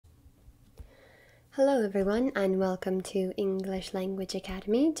Hello everyone and welcome to English Language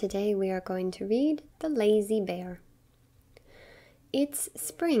Academy. Today we are going to read The Lazy Bear. It's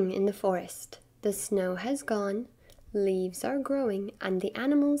spring in the forest. The snow has gone, leaves are growing, and the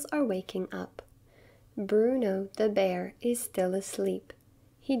animals are waking up. Bruno the bear is still asleep.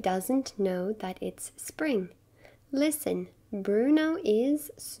 He doesn't know that it's spring. Listen, Bruno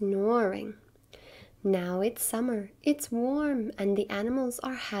is snoring. Now it's summer, it's warm, and the animals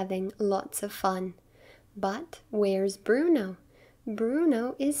are having lots of fun. But where's Bruno?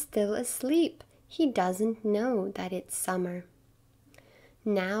 Bruno is still asleep. He doesn't know that it's summer.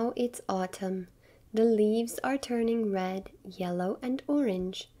 Now it's autumn. The leaves are turning red, yellow, and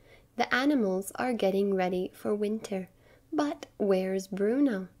orange. The animals are getting ready for winter. But where's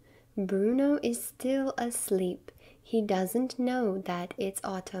Bruno? Bruno is still asleep. He doesn't know that it's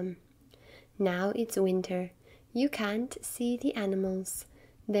autumn. Now it's winter. You can't see the animals.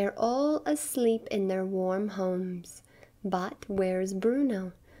 They're all asleep in their warm homes. But where's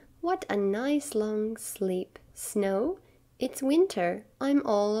Bruno? What a nice long sleep. Snow? It's winter. I'm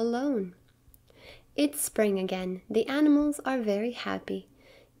all alone. It's spring again. The animals are very happy.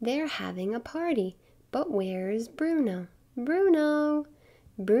 They're having a party. But where's Bruno? Bruno!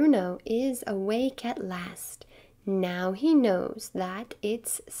 Bruno is awake at last. Now he knows that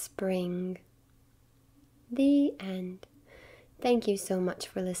it's spring. The end. Thank you so much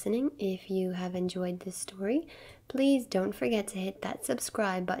for listening. If you have enjoyed this story, please don't forget to hit that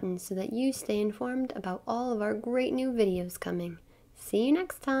subscribe button so that you stay informed about all of our great new videos coming. See you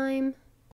next time!